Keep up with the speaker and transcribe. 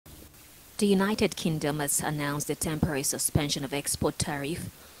The United Kingdom has announced a temporary suspension of export tariff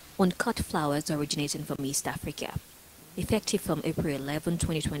on cut flowers originating from East Africa, effective from April 11,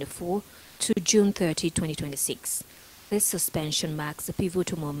 2024 to June 30, 2026. This suspension marks a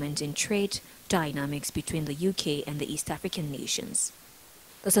pivotal moment in trade dynamics between the UK and the East African nations.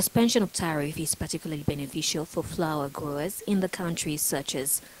 The suspension of tariff is particularly beneficial for flower growers in the countries such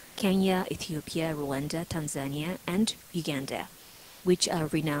as Kenya, Ethiopia, Rwanda, Tanzania, and Uganda, which are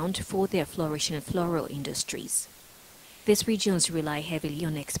renowned for their flourishing floral industries. These regions rely heavily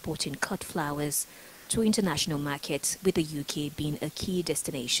on exporting cut flowers to international markets, with the UK being a key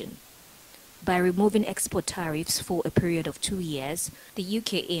destination. By removing export tariffs for a period of 2 years, the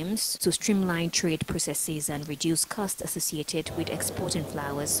UK aims to streamline trade processes and reduce costs associated with exporting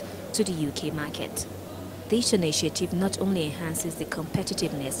flowers to the UK market. This initiative not only enhances the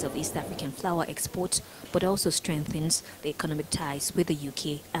competitiveness of East African flower exports, but also strengthens the economic ties with the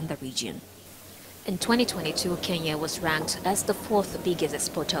UK and the region. In 2022, Kenya was ranked as the fourth biggest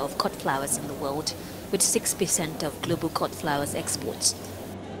exporter of cut flowers in the world, with 6% of global cut flowers exports.